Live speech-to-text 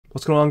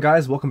What's going on,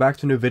 guys? Welcome back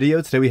to a new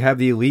video. Today we have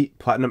the Elite,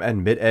 Platinum,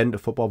 and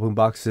Mid-End Football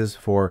Boomboxes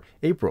for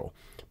April.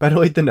 Better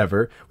late than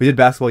never. We did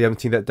basketball. You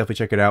haven't seen that, definitely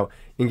check it out.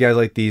 And you guys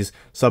like these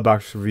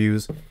sub-box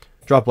reviews,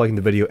 drop a like in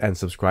the video and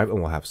subscribe, and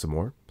we'll have some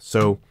more.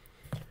 So,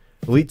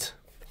 Elite,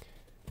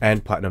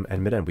 and Platinum,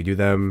 and Mid-End. We do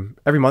them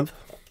every month.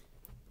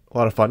 A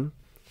lot of fun.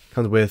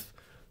 Comes with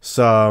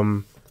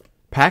some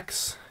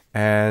packs,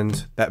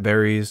 and that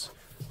varies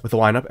with the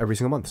lineup every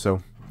single month.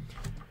 So,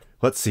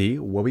 let's see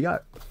what we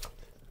got.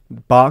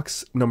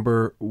 Box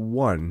number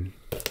 1.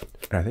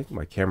 And I think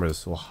my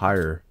camera's a little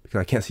higher because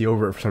I can't see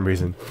over it for some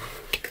reason.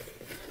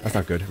 That's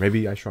not good.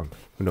 Maybe I shrunk.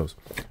 Who knows?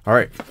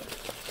 Alright.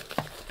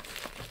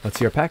 Let's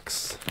see our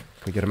packs.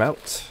 Can we get them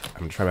out? I'm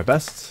going to try my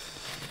best.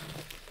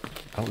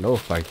 I don't know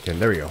if I can.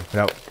 There we go.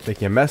 Without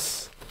making a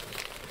mess.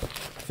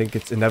 I think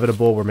it's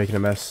inevitable we're making a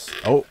mess.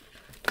 Oh.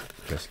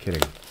 Just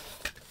kidding.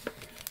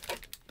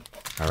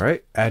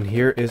 Alright. And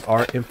here is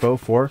our info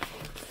for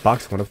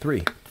box 1 of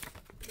 3.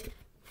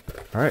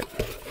 Alright.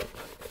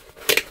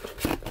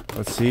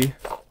 Let's see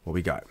what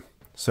we got.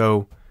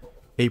 So,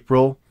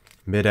 April,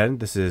 mid-end,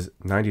 this is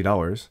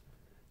 $90.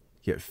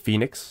 You get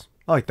Phoenix.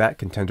 I like that.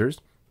 Contenders.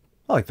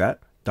 I like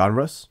that.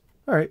 Donruss.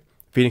 Alright.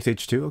 Phoenix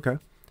H2. Okay.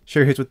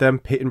 Share hits with them.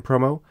 Peyton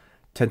promo.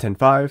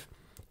 10-10-5.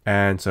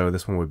 And so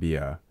this one would be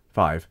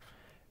 5.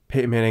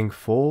 Peyton Manning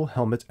full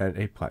helmet and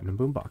a platinum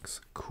boombox.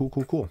 Cool,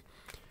 cool, cool.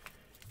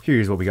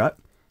 Here's what we got.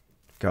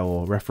 Got a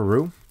little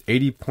referee.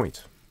 80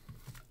 point.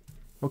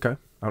 Okay.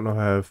 I don't know if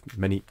I have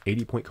many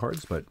 80 point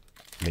cards, but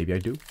maybe I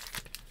do.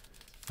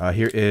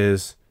 Here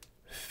is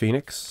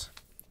Phoenix.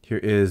 Here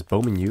is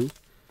Bowman U,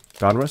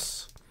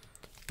 Donruss,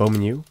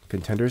 Bowman U,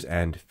 Contenders,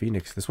 and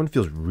Phoenix. This one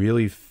feels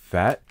really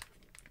fat.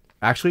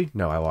 Actually,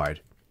 no, I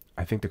lied.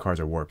 I think the cards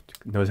are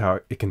warped. Knows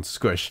how it can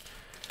squish.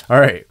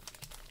 Alright.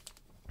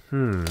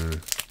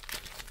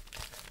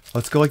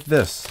 Let's go like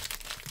this.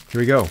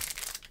 Here we go.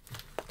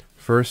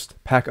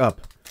 First, pack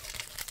up.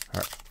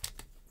 Alright.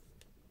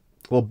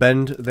 Little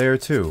bend there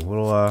too.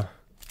 Little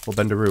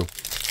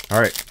bendaroo.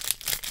 Alright.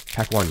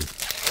 Pack 1.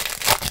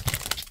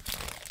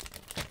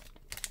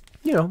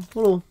 You know,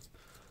 little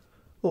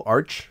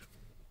arch.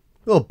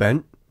 A little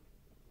bent.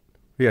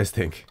 What do you guys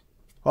think?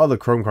 All the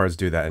Chrome cards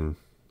do that, and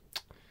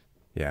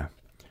yeah.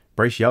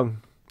 Bryce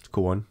Young. It's a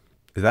cool one.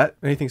 Is that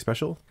anything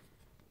special?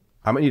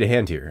 I might need a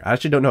hand here. I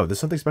actually don't know. Is this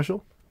something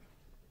special?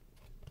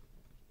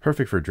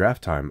 Perfect for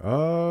draft time.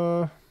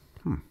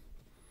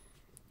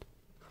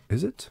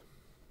 Is it?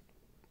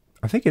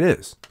 I think it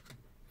is.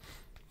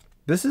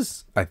 This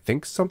is, I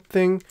think,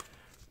 something.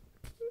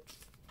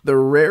 The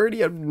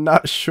rarity, I'm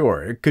not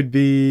sure. It could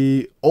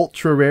be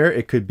ultra rare.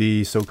 It could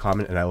be so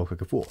common and I look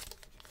like a fool.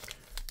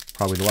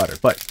 Probably the latter.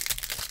 But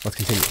let's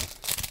continue.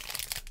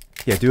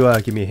 Yeah, do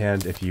give me a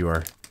hand if you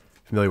are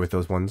familiar with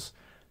those ones.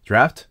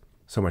 Draft,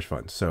 so much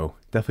fun. So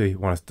definitely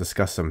want to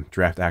discuss some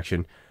draft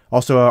action.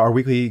 Also, our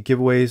weekly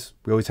giveaways.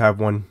 We always have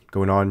one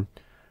going on.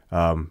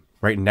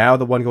 Right now,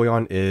 the one going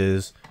on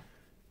is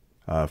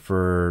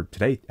for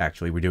today.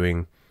 Actually, we're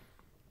doing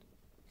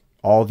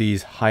all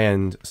these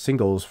high-end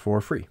singles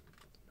for free.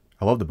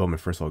 I love the Bowman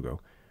first logo.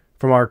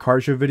 From our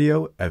card show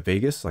video at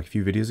Vegas, like a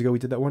few videos ago, we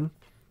did that one.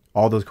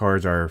 All those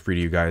cards are free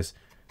to you guys.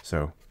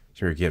 So,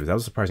 sure, give it. That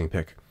was a surprising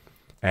pick.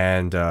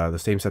 And the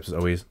same steps as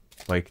always.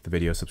 Like the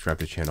video, subscribe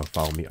to the channel,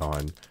 follow me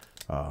on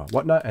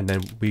whatnot. And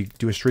then we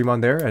do a stream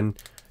on there. And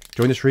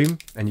join the stream,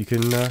 and you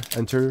can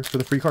enter for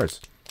the free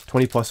cards.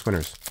 20 plus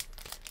winners.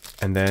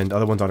 And then the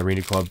other one's on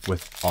Arena Club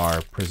with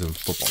our Prizm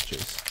football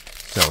chase.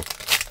 So,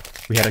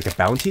 we had like a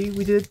bounty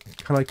we did,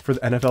 kind of like for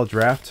the NFL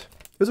draft.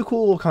 It was a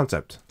cool little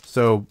concept.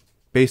 So,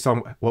 based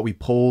on what we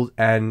pulled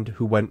and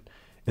who went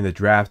in the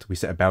draft, we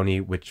set a bounty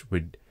which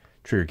would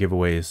trigger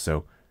giveaways. So,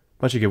 a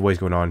bunch of giveaways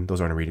going on. Those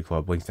are on Arena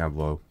Club. Links down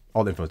below.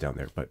 All the info's down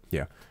there. But,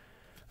 yeah.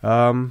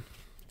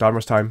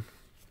 Donruss time.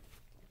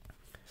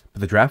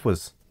 But the draft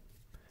was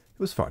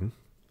fun.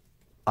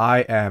 I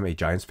am a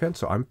Giants fan,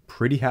 so I'm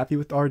pretty happy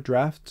with our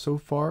draft so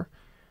far.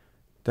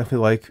 Definitely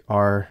like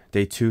our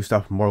day 2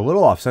 stuff more. A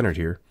little off-centered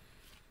here.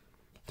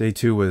 Day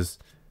 2 was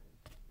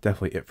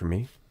definitely it for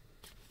me.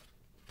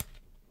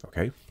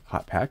 Okay,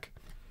 hot pack.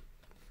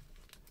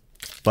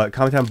 But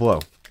comment down below.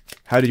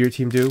 How did your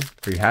team do?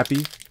 Are you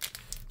happy?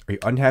 Are you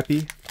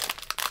unhappy?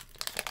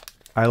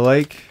 I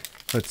like,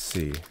 let's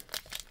see.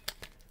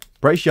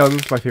 Bryce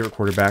Young's my favorite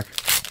quarterback.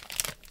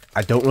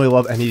 I don't really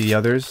love any of the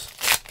others.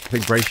 I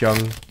think Bryce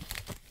Young,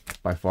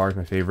 by far, is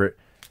my favorite.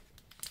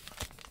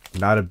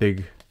 Not a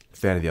big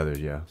fan of the others,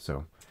 yeah.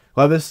 So,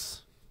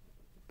 Levis,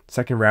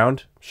 second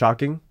round,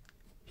 shocking.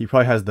 He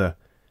probably has the,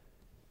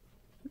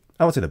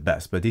 I won't say the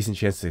best, but a decent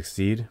chance to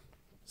succeed,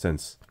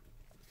 since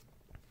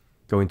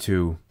going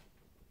to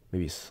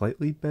maybe a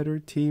slightly better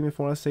team, if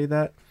I want to say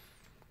that.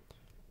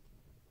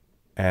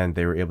 And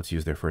they were able to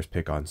use their first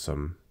pick on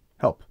some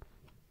help.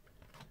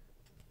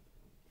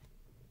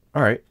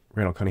 Alright,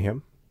 Randall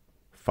Cunningham.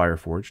 Fire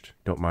Forged.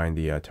 Don't mind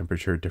the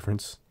temperature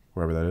difference,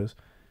 wherever that is.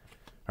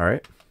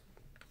 Alright.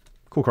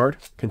 Cool card.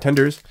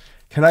 Contenders.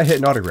 Can I hit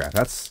an autograph?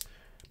 That's,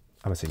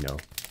 I'm going to say no.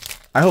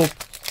 I hope.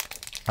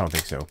 I don't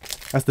think so.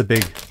 That's the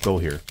big goal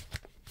here.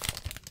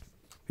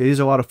 Okay, these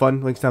are a lot of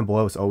fun. Links down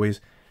below as always.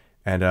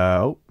 And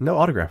oh, no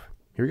autograph.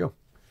 Here we go.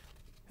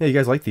 Hey, you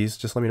guys like these?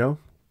 Just let me know.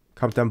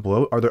 Comment down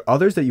below. Are there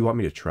others that you want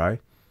me to try?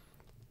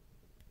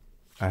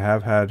 I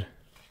have had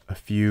a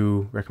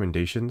few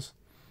recommendations.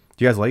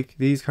 Do you guys like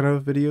these kind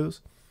of videos?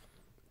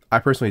 I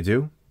personally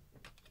do.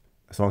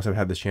 As long as I've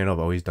had this channel, I've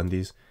always done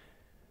these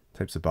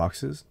types of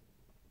boxes.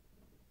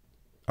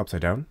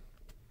 Upside down.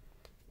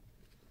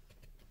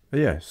 But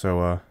yeah,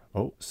 so,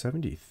 oh,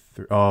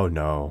 73. Oh,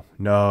 no.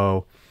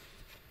 No.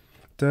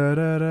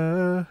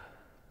 Da-da-da.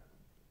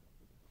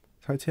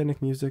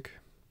 Titanic music.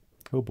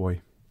 Oh,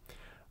 boy.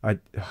 I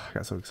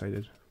got so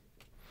excited.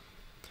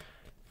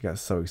 I got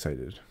so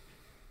excited.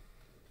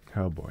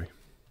 Oh, boy.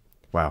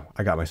 Wow,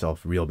 I got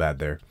myself real bad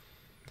there.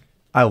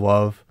 I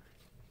love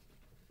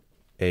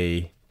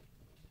a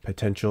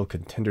potential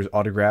Contenders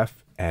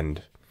autograph,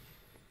 and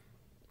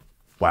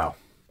wow,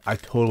 I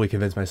totally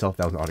convinced myself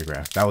that was an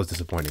autograph. That was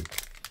disappointing.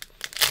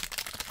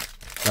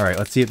 All right,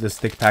 let's see if this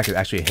thick pack is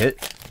actually a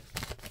hit.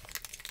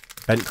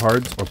 Bent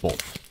cards or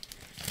both?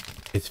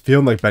 It's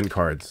feeling like bent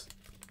cards.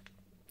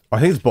 Oh, I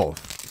think it's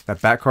both.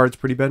 That back card's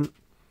pretty bent.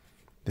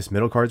 This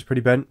middle card's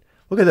pretty bent.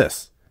 Look at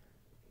this.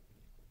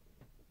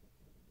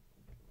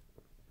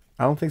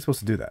 I don't think it's supposed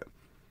to do that.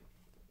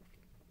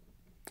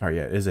 All right,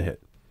 yeah, it is a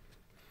hit.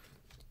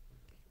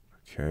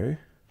 Okay.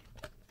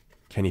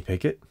 Can he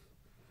pick it?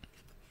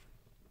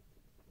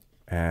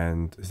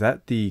 And is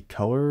that the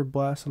color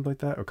blast, something like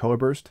that? Or color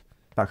burst?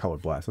 Not color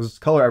blast. Let's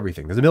color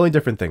everything. There's a million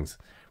different things.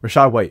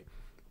 Rashad White.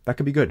 That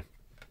could be good.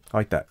 I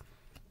like that.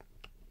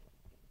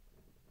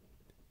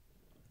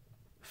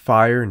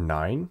 Fire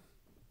 9.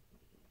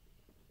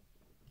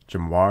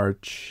 Jamar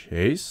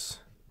Chase.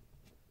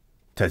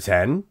 To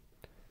 10.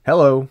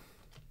 Hello.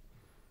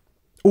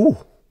 Ooh.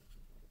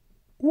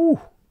 Ooh.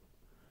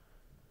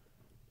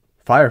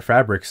 Fire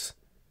Fabrics.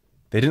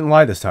 They didn't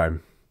lie this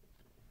time.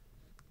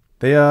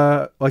 They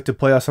like to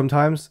play us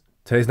sometimes.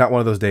 Today's not one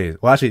of those days.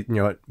 Well, actually, you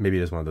know what? Maybe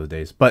it is one of those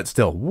days. But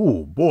still,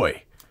 woo,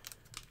 boy.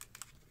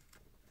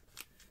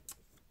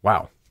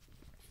 Wow.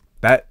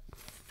 That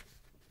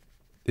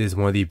is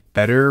one of the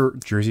better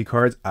jersey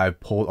cards I've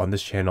pulled on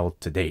this channel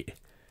to date.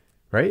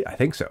 Right? I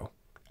think so.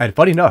 And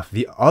funny enough,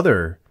 the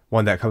other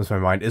one that comes to my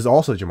mind is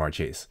also Jamar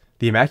Chase.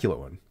 The Immaculate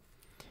one.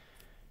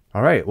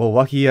 All right. Well,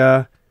 lucky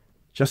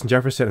Justin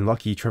Jefferson and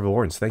lucky Trevor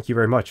Lawrence. Thank you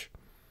very much.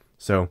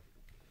 So,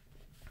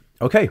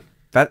 okay.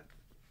 That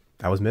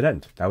was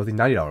mid-end. That was the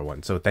 $90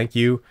 one. So thank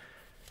you.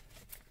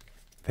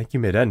 Thank you,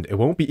 mid-end. It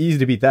won't be easy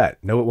to beat that.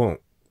 No, it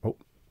won't. Oh.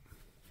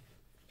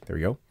 There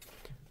we go.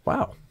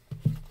 Wow.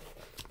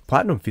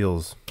 Platinum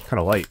feels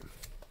kind of light.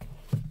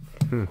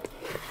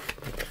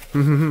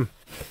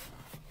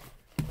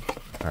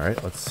 All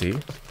right, let's see.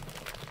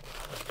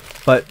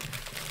 But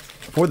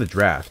for the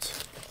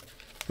draft,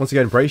 once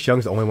again, Bryce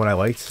Young's the only one I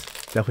liked.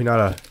 Definitely not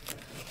a...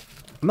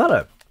 I'm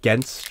not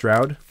against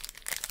Stroud.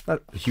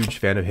 Not a huge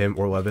fan of him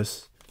or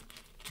Levis.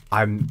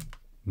 I'm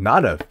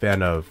not a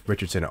fan of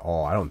Richardson at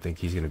all. I don't think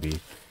he's going to be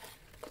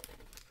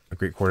a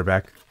great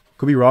quarterback.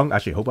 Could be wrong.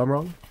 Actually, hope I'm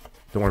wrong.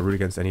 Don't want to root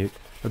against any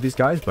of these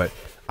guys, but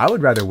I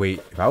would rather wait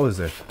if I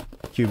was a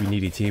QB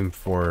needy team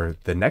for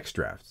the next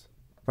draft.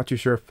 Not too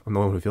sure if I'm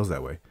the one who feels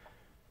that way.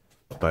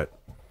 But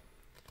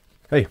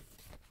hey,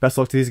 best of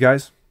luck to these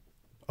guys.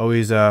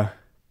 Always fun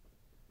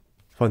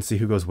to see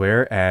who goes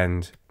where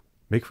and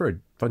make for a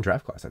fun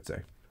draft class, I'd say,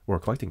 or a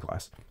collecting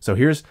class. So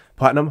here's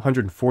Platinum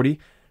 140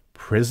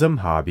 Prizm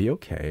Hobby.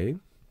 Okay,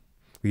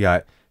 we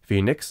got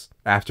Phoenix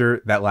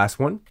after that last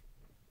one.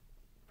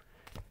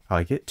 I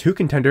like it. 2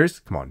 Contenders.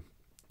 Come on,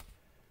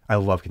 I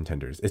love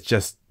Contenders. It's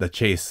just the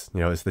chase.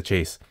 You know, it's the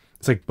chase.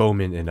 It's like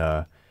Bowman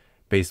in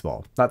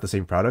baseball. Not the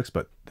same products,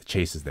 but the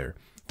chase is there.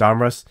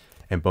 Donruss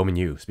and Bowman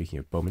U. Speaking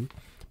of Bowman,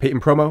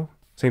 Peyton promo,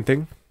 same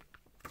thing.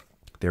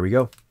 There we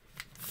go.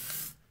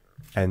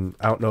 And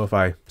I don't know if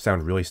I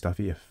sound really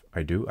stuffy. If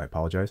I do, I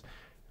apologize.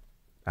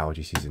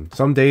 Allergy season.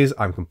 Some days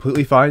I'm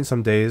completely fine.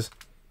 Some days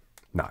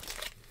not.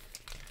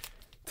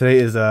 Today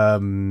is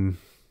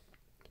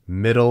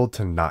middle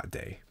to not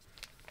day.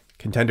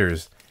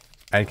 Contenders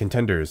and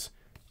Contenders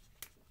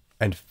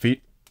and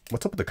feet.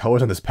 What's up with the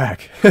colors on this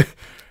pack?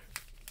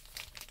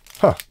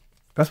 Huh.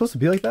 That's supposed to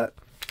be like that?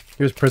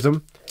 Here's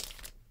Prizm.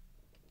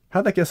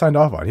 How'd that get signed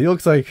off on? He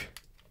looks like...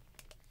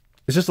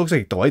 It just looks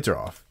like the lights are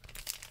off.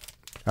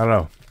 I don't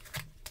know.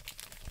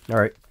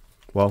 Alright.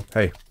 Well,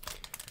 hey.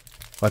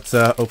 Let's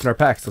open our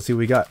packs. Let's see what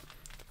we got.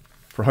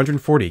 For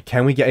 140,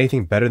 can we get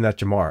anything better than that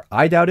Jamar?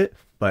 I doubt it,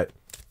 but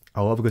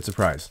I love a good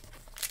surprise.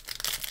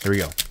 Here we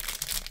go.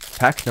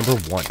 Pack number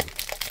 1.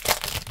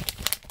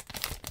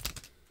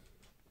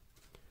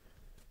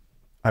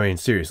 I mean,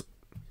 seriously.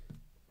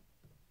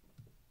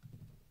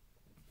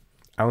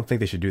 I don't think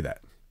they should do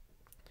that.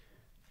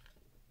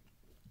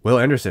 Will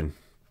Anderson.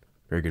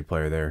 Very good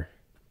player there.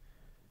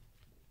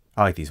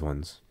 I like these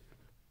ones.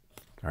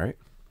 Alright.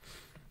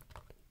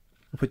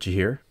 We'll put you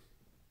here.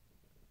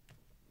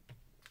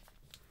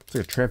 It's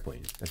like a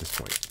trampoline at this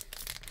point.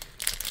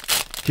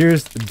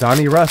 Here's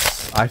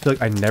Donruss. I feel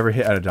like I never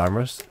hit at a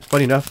Donruss.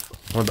 Funny enough,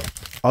 one of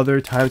the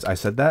other times I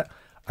said that,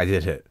 I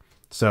did hit.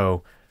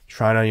 So,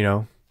 Trying to, you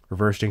know,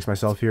 reverse jinx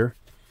myself here.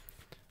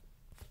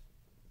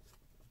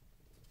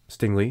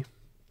 Stingley.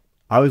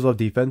 I always love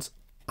defense.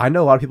 I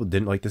know a lot of people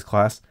didn't like this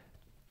class.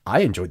 I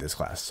enjoyed this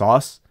class.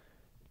 Sauce.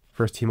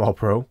 First team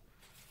All-Pro.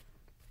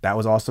 That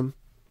was awesome.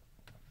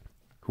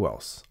 Who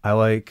else? I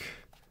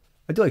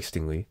do like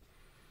Stingley.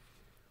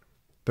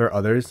 There are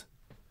others.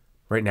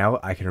 Right now,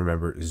 I can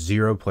remember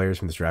 0 players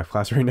from this draft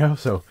class right now.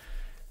 So,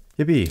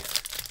 yippee.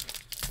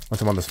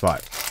 Once I'm on the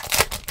spot.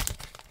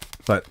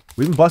 But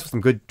we've been blessed with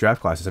some good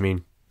draft classes. I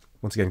mean,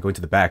 once again, going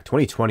to the back,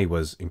 2020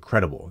 was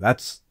incredible.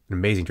 That's an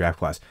amazing draft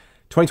class.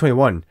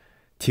 2021,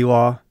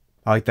 T-Law,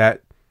 I like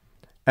that.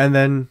 And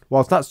then,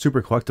 while it's not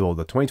super collectible,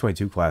 the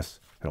 2022 class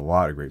had a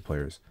lot of great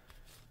players.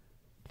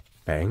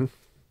 Bang.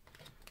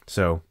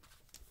 So,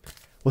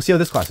 we'll see how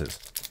this class is.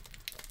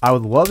 I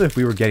would love if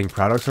we were getting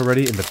products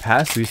already. In the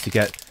past, we used to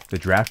get the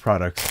draft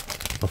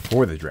products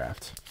before the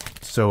draft.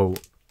 So,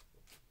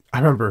 I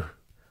remember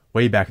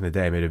way back in the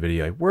day, I made a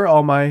video like, where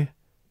all my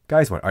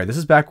guys went. All right, this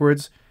is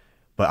backwards,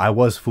 but I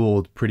was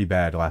fooled pretty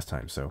bad last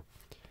time. So,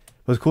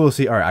 it was cool to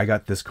see, all right, I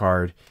got this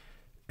card,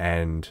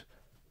 and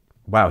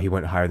wow, he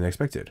went higher than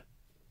expected.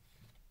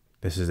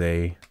 This is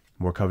a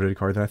more coveted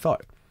card than I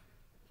thought.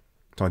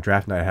 So on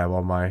draft night, I have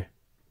all my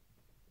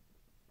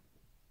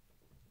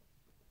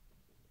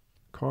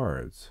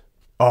cards.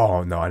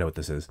 Oh, no, I know what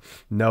this is.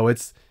 No,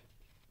 it's...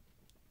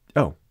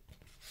 Oh.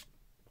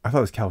 I thought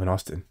it was Calvin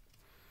Austin.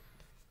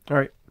 All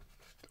right.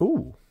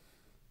 Ooh.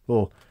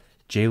 Little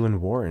Jalen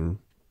Warren,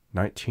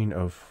 19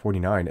 of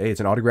 49. Hey,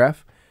 it's an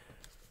autograph.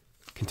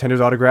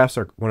 Contenders autographs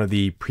are one of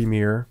the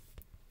premier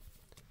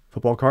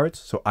football cards,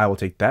 so I will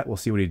take that. We'll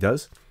see what he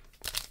does.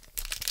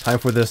 Time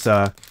for this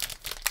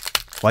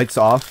lights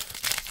off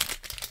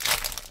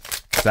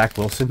Zach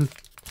Wilson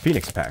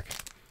Phoenix pack.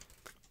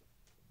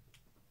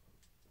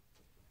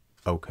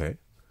 Okay.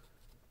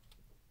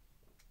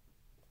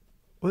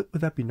 What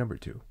would that be number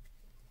 2?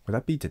 Would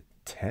that be to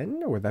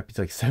 10 or would that be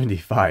to like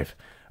 75?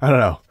 I don't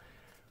know.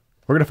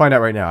 We're going to find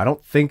out right now. I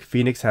don't think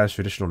Phoenix has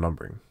traditional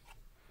numbering.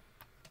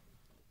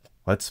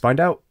 Let's find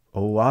out.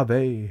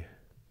 Olave.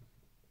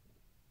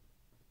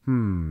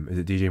 Is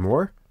it DJ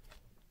Moore?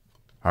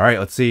 All right,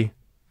 let's see.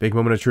 Big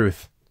moment of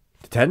truth.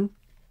 To 10?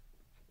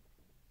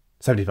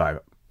 75.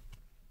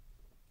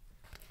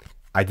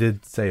 I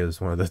did say it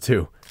was one of the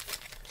two.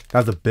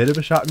 That was a bit of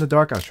a shot in the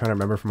dark. I was trying to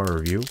remember from my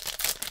review.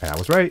 And I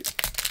was right.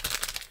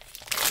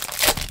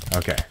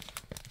 Okay.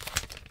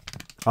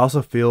 I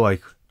also feel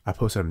like I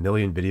posted a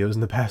million videos in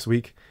the past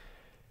week.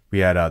 We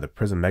had the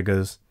Prizm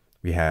Megas.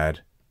 We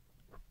had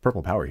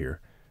Purple Power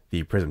here.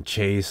 The Prizm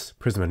Chase.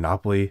 Prizm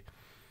Monopoly.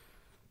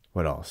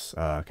 What else?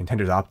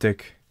 Contenders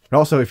Optic. And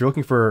also, if you're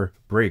looking for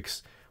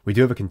breaks, we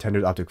do have a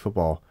Contenders Optic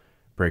football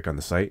break on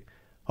the site.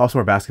 Also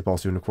more basketball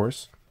soon, of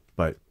course.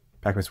 But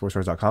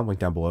PacmanSportsCards.com, link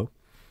down below.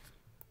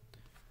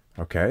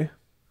 Okay.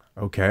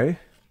 Okay.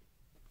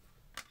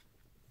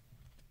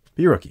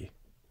 Be a rookie.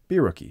 Be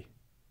a rookie.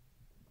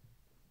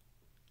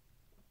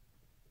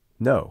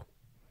 No.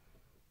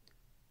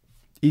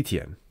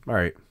 ETN. All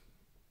right.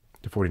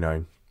 To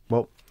 49.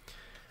 Well,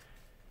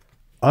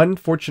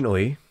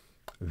 unfortunately,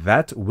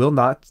 that will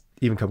not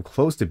even come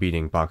close to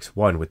beating box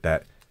 1 with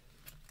that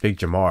big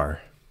Jamar,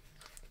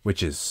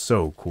 which is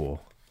so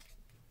cool.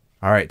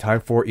 All right, time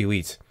for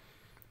Elite.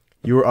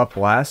 You are up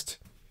last.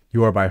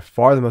 You are by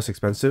far the most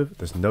expensive.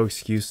 There's no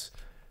excuse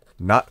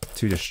not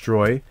to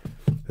destroy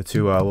the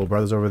two little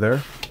brothers over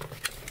there.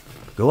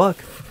 Good luck.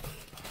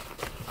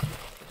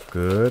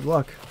 Good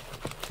luck.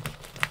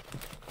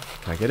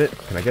 Can I get it?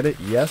 Can I get it?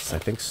 Yes, I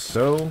think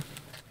so.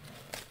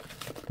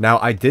 Now,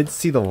 I did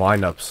see the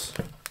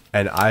lineups,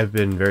 and I've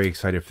been very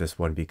excited for this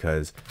one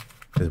because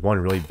there's one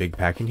really big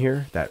pack in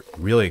here that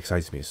really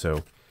excites me.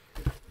 So,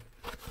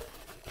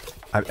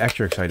 I'm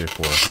extra excited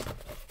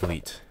for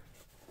Elite.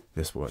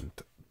 This one.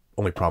 The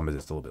only problem is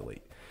it's a little bit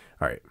late.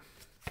 All right.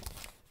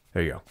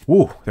 There you go.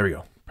 Woo! There we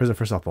go. Prizm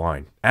first off the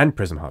line. And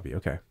Prizm Hobby.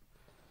 Okay.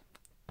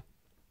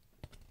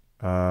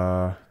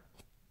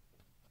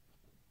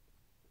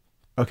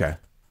 Okay.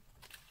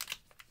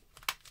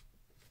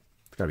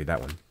 It's gotta be that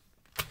one.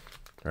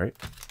 All right.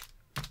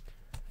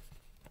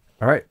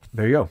 All right.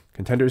 There you go.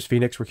 Contenders,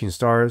 Phoenix, Rookie and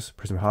Stars,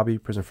 Prizm Hobby,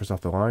 Prizm first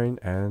off the line,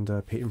 and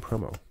Peyton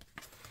Promo.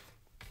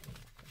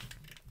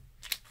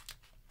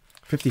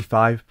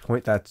 55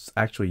 point. That's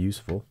actually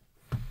useful.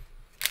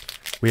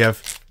 We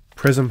have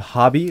Prizm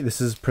Hobby. This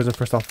is Prizm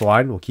first off the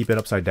line. We'll keep it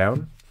upside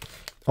down.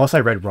 Unless I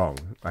read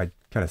wrong. I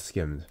kind of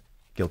skimmed.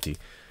 Guilty.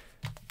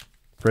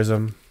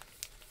 Prizm.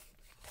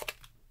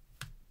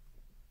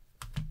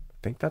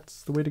 I think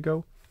that's the way to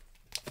go.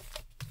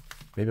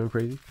 Maybe I'm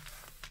crazy.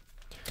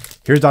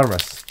 Here's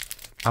Donruss.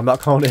 I'm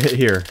not calling it a hit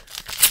here.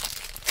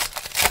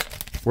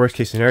 Worst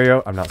case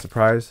scenario, I'm not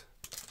surprised.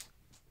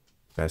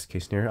 Best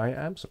case scenario, I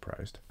am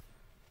surprised.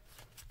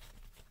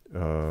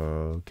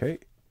 Okay.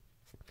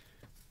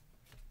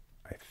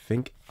 I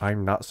think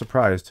I'm not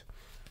surprised.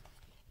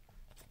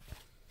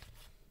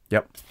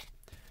 Yep.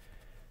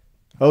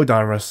 Oh,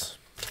 Donruss.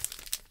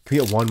 Can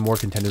we get one more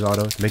Contenders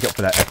auto to make up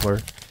for that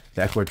Eckler?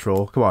 The Eckler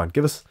troll. Come on,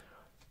 give us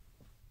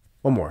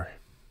one more.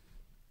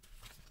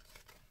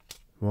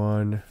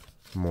 One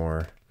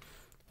more.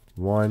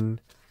 One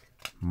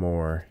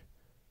more.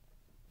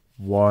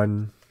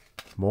 One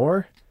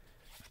more?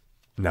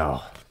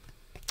 No.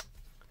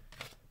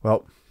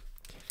 Well,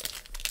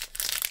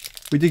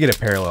 we did get a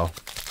parallel.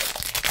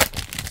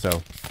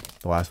 So,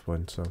 the last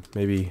one. So,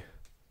 maybe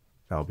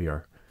that'll be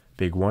our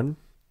big one.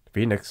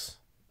 Phoenix.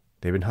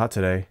 They've been hot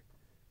today.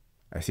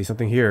 I see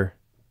something here.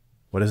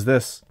 What is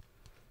this?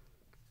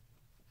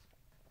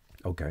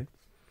 Okay.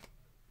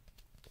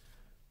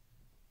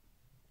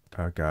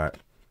 I got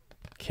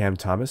Cam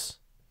Thomas,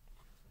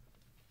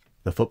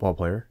 the football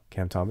player,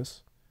 Cam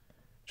Thomas.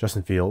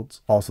 Justin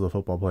Fields, also the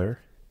football player.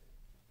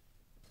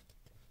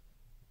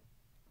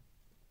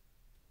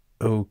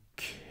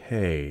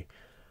 Okay.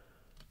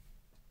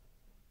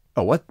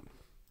 Oh, what?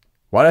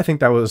 Why did I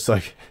think that was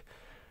like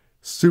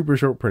super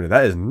short printed?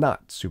 That is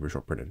not super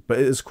short printed, but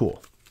it is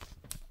cool.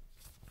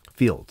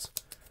 Fields.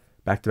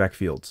 Back-to-back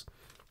Fields.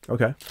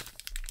 Okay.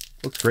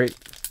 Looks great.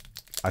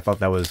 I thought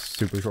that was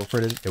super short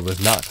printed. It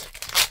was not.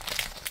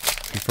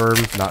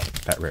 Confirmed, not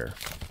that rare.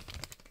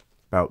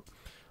 About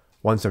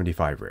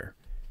 175 rare.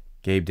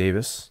 Gabe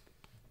Davis.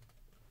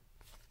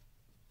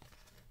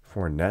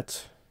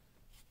 Fournette.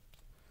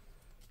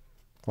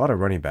 A lot of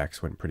running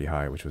backs went pretty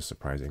high, which was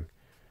surprising.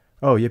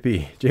 Oh,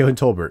 yippee. Jalen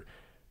Tolbert.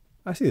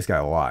 I see this guy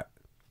a lot.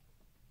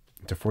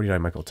 To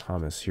 49, Michael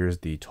Thomas. Here's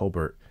the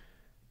Tolbert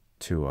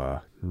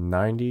to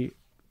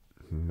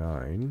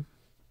 99.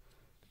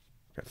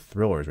 Got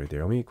thrillers right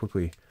there. Let me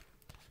quickly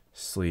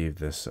sleeve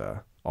this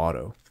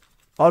auto.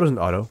 Auto's an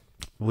auto.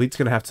 Elite's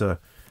going to have to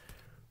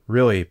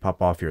really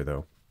pop off here,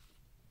 though,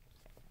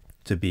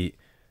 to beat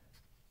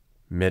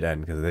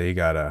mid-end, because they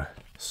got a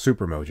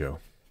super mojo.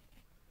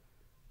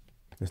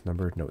 This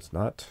number, no, it's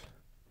not,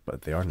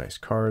 but they are nice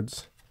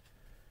cards.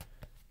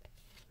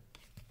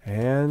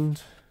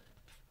 And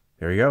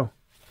there you go.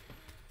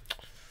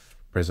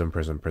 Prizm,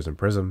 Prizm, Prizm,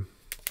 Prizm.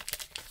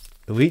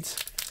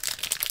 Elite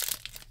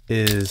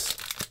is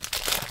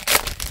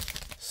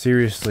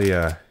seriously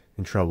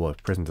in trouble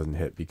if Prizm doesn't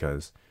hit,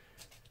 because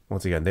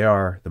once again, they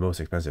are the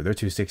most expensive. They're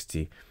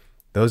 $260.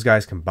 Those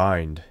guys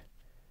combined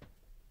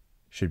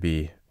should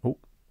be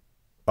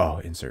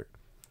insert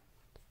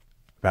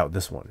about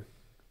this one.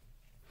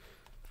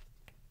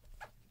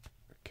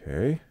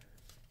 Okay,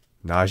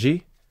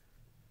 Najee.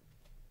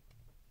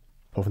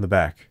 Pull from the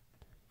back.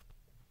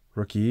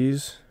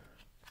 Rookies,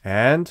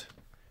 and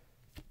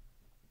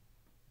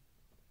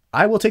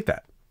I will take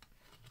that.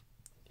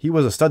 He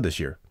was a stud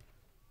this year.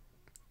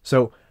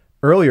 So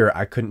earlier,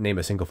 I couldn't name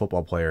a single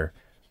football player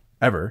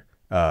ever.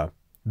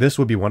 This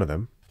would be one of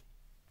them.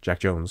 Jack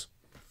Jones.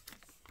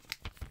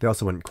 They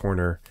also went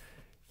corner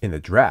in the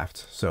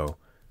draft, so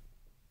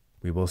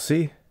we will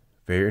see.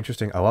 Very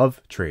interesting. I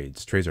love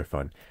trades. Trades are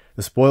fun.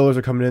 The spoilers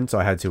are coming in, so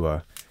I had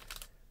to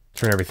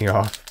turn everything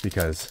off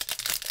because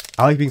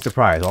I like being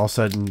surprised. All of a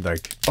sudden,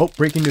 like, oh,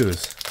 breaking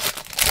news.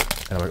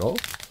 And I'm like, oh.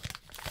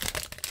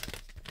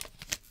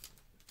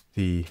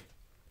 The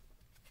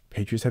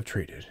Patriots have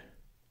traded.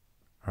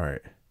 All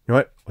right. You know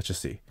what? Let's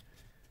just see.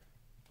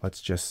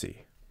 Let's just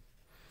see.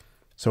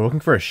 So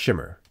looking for a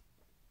shimmer.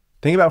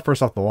 Thing about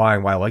first off the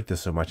line, why I like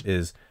this so much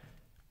is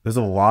there's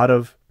a lot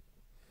of...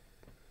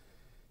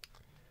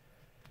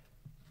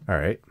 All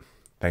right.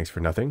 Thanks for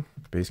nothing.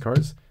 Base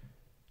cards.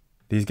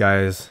 These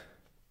guys,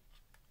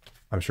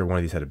 I'm sure one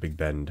of these had a big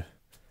bend.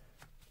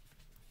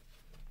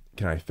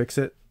 Can I fix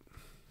it?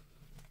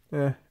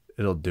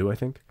 It'll do, I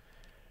think.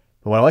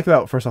 But what I like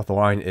about first off the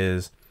line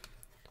is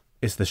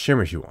it's the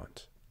shimmers you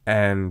want.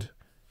 And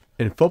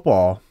in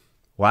football,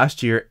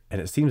 last year,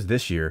 and it seems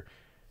this year,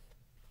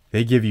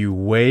 they give you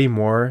way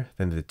more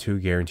than the 2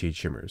 guaranteed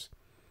shimmers.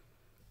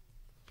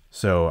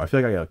 So I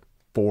feel like I got like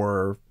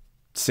 4,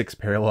 6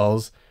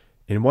 parallels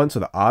in one, so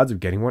the odds of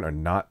getting one are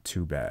not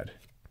too bad.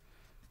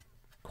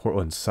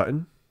 Cortland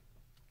Sutton.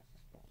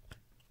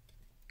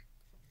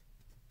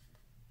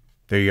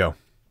 There you go.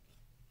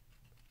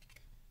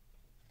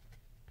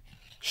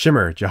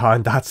 Shimmer,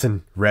 Jahan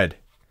Dotson, red.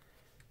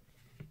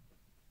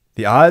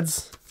 The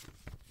odds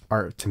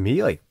are, to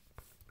me, like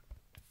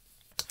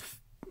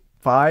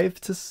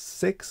 5 to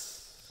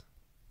 6,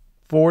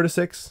 4 to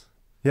 6.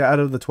 Yeah, out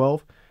of the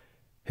 12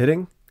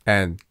 hitting.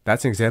 And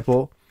that's an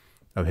example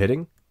of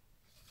hitting.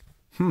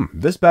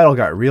 This battle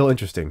got real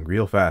interesting,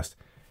 real fast.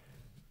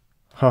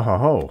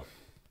 Ho.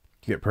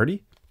 You get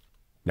Purdy?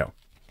 No.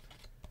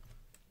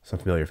 Some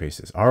familiar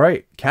faces. All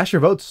right, cast your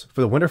votes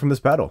for the winner from this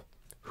battle.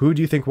 Who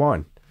do you think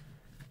won?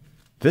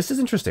 This is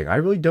interesting. I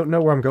really don't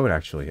know where I'm going,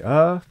 actually.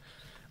 I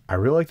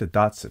really like the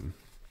Dotson.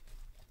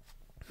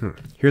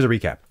 Here's a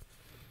recap.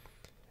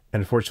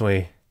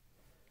 Unfortunately,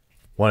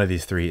 one of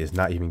these 3 is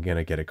not even going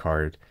to get a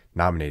card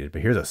nominated.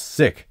 But here's a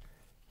sick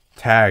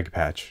tag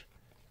patch.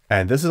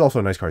 And this is also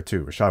a nice card,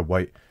 too. Rashad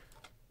White,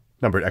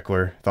 numbered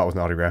Eckler. Thought it was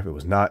an autograph. It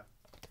was not.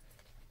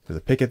 There's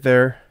a Pickett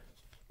there.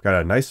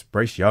 Got a nice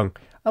Bryce Young.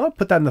 I'm going to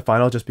put that in the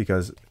final just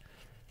because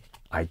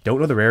I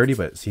don't know the rarity,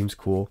 but it seems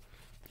cool.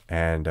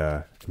 And,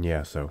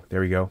 yeah, so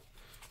there we go.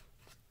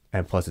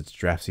 And plus, it's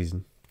draft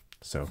season.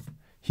 So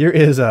here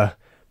is a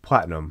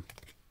Platinum.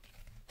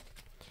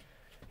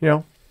 You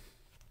know,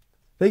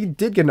 They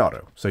did get an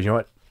auto. So you know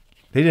what?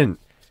 They didn't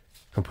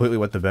completely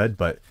wet the bed,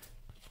 but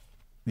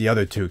the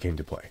other two came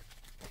to play.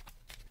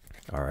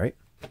 All right.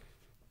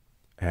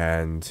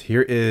 And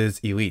here is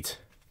Elite.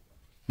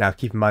 Now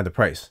keep in mind the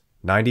price.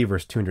 90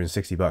 versus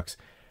 260 bucks.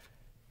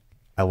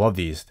 I love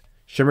these.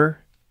 Shimmer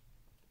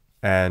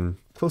and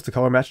close to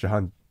color match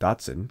Jahan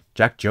Dotson.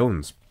 Jack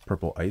Jones,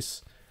 Purple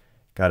Ice.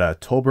 Got a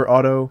Tolbert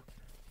auto.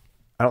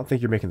 I don't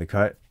think you're making the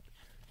cut.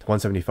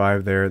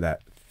 175 there,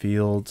 that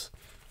Fields.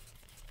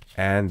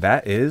 And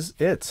that is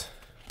it.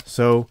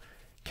 So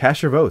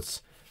cast your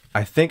votes.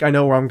 I think I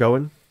know where I'm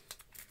going,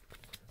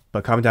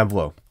 but comment down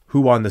below.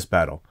 Who won this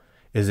battle?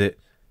 Is it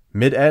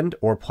mid-end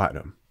or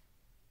platinum?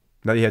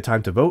 Now that you have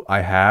time to vote,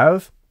 I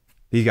have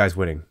these guys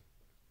winning.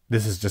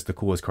 This is just the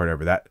coolest card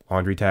ever. That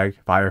laundry tag,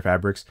 Fire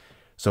Fabrics.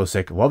 So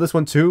sick. Love this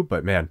one too,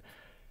 but man,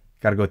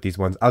 gotta go with these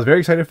ones. I was very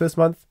excited for this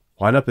month.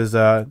 Lineup is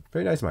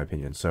very nice in my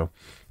opinion. So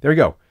there we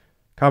go.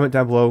 Comment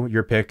down below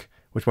your pick.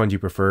 Which one do you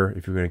prefer?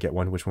 If you're going to get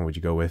one, which one would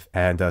you go with?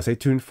 And stay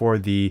tuned for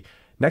the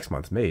next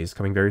month's maze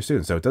coming very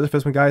soon. So it does it for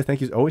this one, guys.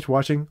 Thank you always for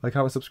watching. Like,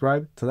 comment,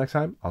 subscribe. Till next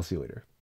time, I'll see you later.